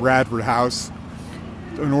to the Bradford house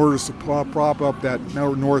in order to prop up that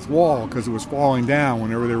north wall because it was falling down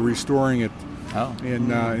whenever they were restoring it. In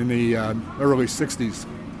the early 60s.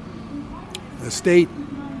 The state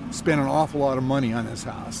spent an awful lot of money on this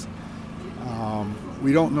house.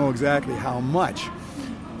 We don't know exactly how much,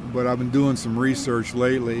 but I've been doing some research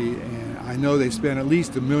lately, and I know they spent at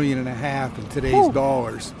least $1.5 million in today's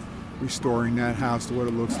dollars restoring that house to what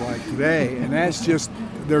it looks like today. And that's just,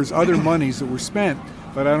 there's other monies that were spent,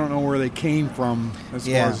 but I don't know where they came from as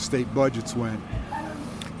far as the state budgets went.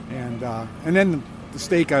 And then the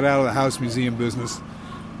state got out of the house museum business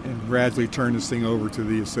and gradually turned this thing over to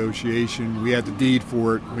the association. We had the deed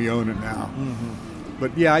for it. We own it now.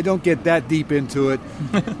 But yeah, I don't get that deep into it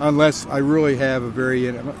unless I really have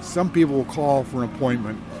some people will call for an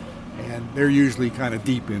appointment and they're usually kind of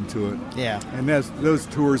deep into it. Yeah. And those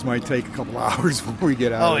tours might take a couple hours before we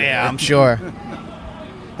get out of there. I'm sure.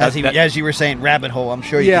 As you were saying, rabbit hole, I'm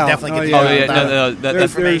sure you can definitely get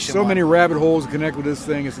There's so many rabbit holes to connect with this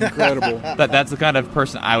thing. It's incredible. That's the kind of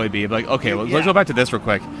person I would be. Like, okay, well, let's go back to this real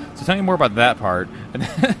quick. So tell me more about that part.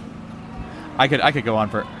 I could go on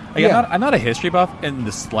for. I'm not a history buff in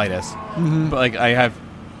the slightest, but I have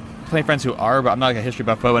plenty of friends who are, but I'm not a history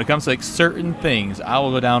buff. But when it comes to certain things, I will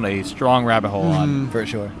go down a strong rabbit hole on for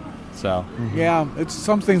sure. So yeah,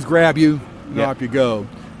 some things grab you, and off you go.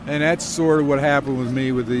 And that's sort of what happened with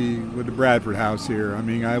me with the Bradford house here. I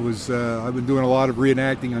mean, I've been doing a lot of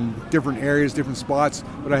reenacting on different areas, different spots,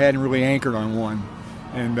 but I hadn't really anchored on one.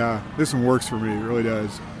 And this one works for me, it really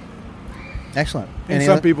does. Excellent. And Any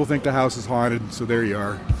some other- people think the house is haunted, so there you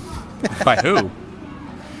are. By who?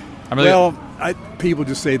 People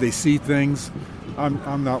just say they see things.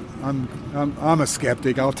 I'm not. I'm a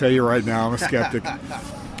skeptic. I'll tell you right now, I'm a skeptic.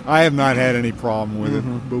 I have not had any problem with it,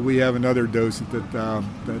 but we have another docent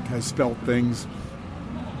that has felt things.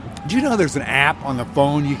 Do you know there's an app on the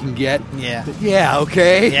phone you can get? Yeah. Yeah.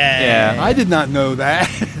 Okay. Yeah. I did not know that.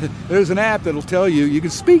 There's an app that'll tell you can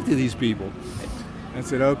speak to these people. I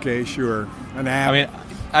said, okay, sure. An app. I mean,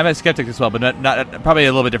 I'm a skeptic as well, but not probably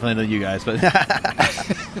a little bit differently than you guys. But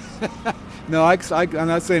no, I'm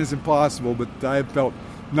not saying it's impossible, but I have felt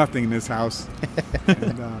nothing in this house.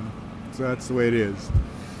 And, so that's the way it is.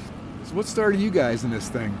 So what started you guys in this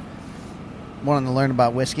thing? Wanting to learn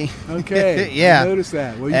about whiskey. Okay. Yeah. I noticed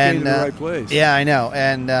that. Well, you came to the right place. Yeah, I know.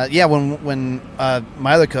 And when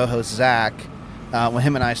my other co-host Zach, when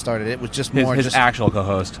him and I started, it was just more his just actual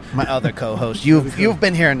co-host. my other co-host. You've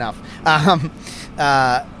been here enough.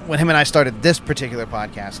 When him and I started this particular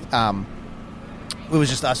podcast, it was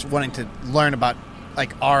just us wanting to learn about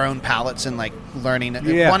like our own palates and like learning,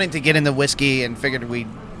 wanting to get into whiskey, and figured we'd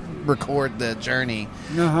record the journey.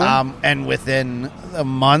 And within a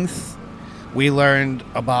month, we learned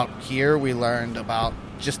about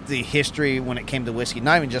just the history when it came to whiskey,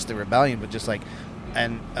 not even just the rebellion, but just like,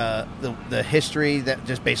 and the history that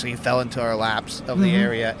just basically fell into our laps of the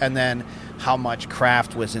area, and then how much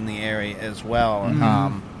craft was in the area as well.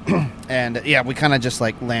 And we kind of just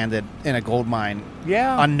like landed in a gold mine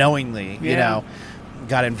unknowingly, you know.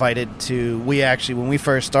 Got invited to, when we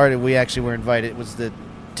first started, we actually were invited. It was the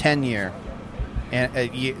 10-year,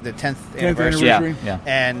 the 10th anniversary. Yeah.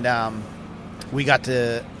 And we got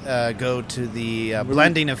to go to the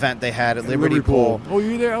blending event they had at Liberty Pool. Oh,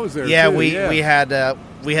 you were there? I was there. Yeah, too. we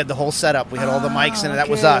had the whole setup. We had all the mics in it. That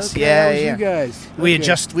was Okay, us. okay, Yeah, that was yeah. you guys. We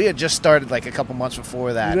Okay. had just started like a couple months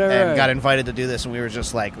before that, Is that and right? got invited to do this, and we were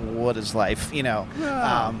just like, "What is life?" You know.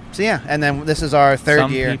 Wow. And then this is our third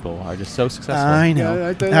Some year. people are just so successful. I know. Yeah,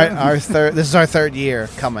 I tell you. Our third. This is our third year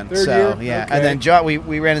coming. Third so year? yeah, Okay. and then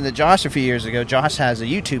we ran into Josh a few years ago. Josh has a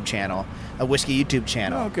YouTube channel, a whiskey YouTube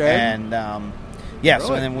channel. Okay. And so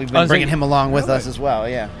Really? then we've I been was bringing thinking- him along with Really? us as well.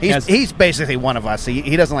 Yeah, Yes. he's basically one of us.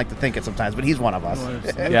 He doesn't like to think it sometimes, but he's one of us.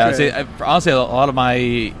 Yeah, Okay. see, honestly, a lot of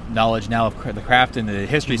my knowledge now of the craft and the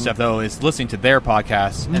history stuff, though, is listening to their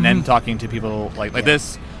podcasts and then talking to people like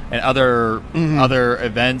this and other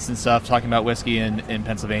events and stuff, talking about whiskey in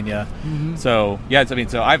Pennsylvania. So,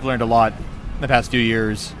 so I've learned a lot in the past few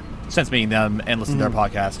years since meeting them and listening to their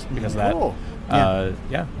podcast because of that. Cool. I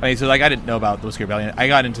mean, so like I didn't know about the Whiskey Rebellion. I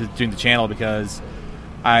got into doing the channel because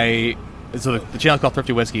the channel is called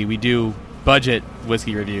Thrifty Whiskey. We do budget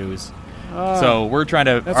whiskey reviews. So we're trying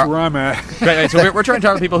to. That's where I'm at. Right, so we're trying to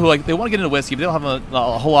talk to people who they want to get into whiskey, but they don't have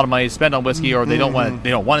a whole lot of money to spend on whiskey, or they don't want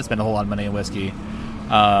to spend a whole lot of money on whiskey.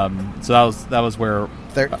 So that was where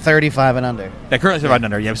 35 and under. that currently survived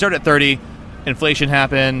under. Yeah, we started at 30. Inflation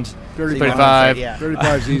happened. 35. 35. Yeah.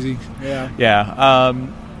 35's easy. Yeah. Yeah.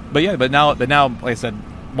 But now, like I said,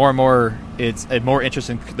 more and more, it's a more interest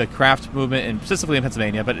in the craft movement, and specifically in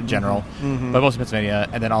Pennsylvania, but in general, but mostly Pennsylvania,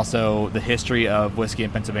 and then also the history of whiskey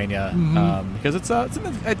in Pennsylvania, because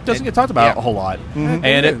it doesn't get talked about a whole lot,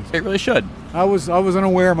 and it really should. I was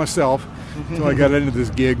unaware myself until I got into this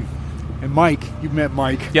gig. And Mike, you've met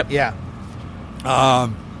Mike. Yep. Yeah.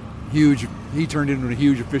 Huge. He turned into a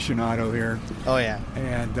huge aficionado here, Oh yeah.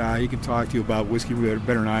 and he can talk to you about whiskey better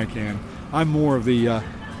than I can. I'm more of the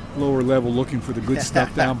lower level, looking for the good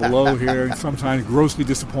stuff down below here, and sometimes grossly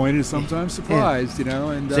disappointed, sometimes surprised, you know.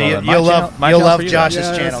 And So my you'll love channel for you. Josh's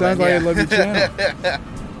yeah, channel. sounds then, like yeah. I love your channel.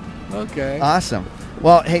 Okay. Awesome.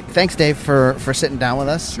 Well, hey, thanks, Dave, for sitting down with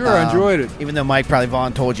us. Sure, I enjoyed it. Even though Mike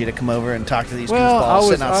probably told you to come over and talk to these Well, goofballs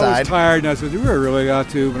sitting I outside. was tired, and I said, we really got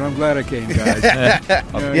to, but I'm glad I came, guys.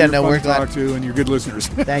 Yeah, no, you're we're fun to glad. talk to, and you're good listeners.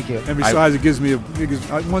 Thank you. And besides, it gives me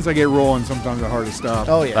once I get rolling, sometimes it's hard to stop.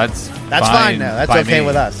 Oh yeah, That's fine though. That's by okay me.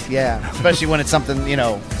 with us. Yeah, especially when it's something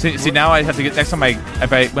See, now I have to get next time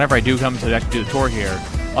whenever I do come to actually do the tour here,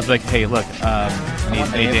 I'll be like, hey, look,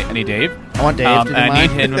 I need Dave. I want Dave to do and I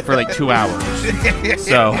need mine. him for like 2 hours.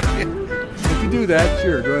 So If you do that,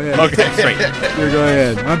 sure, go ahead. okay, great. Sure, go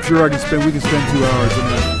ahead. I'm sure we can spend 2 hours in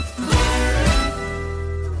that.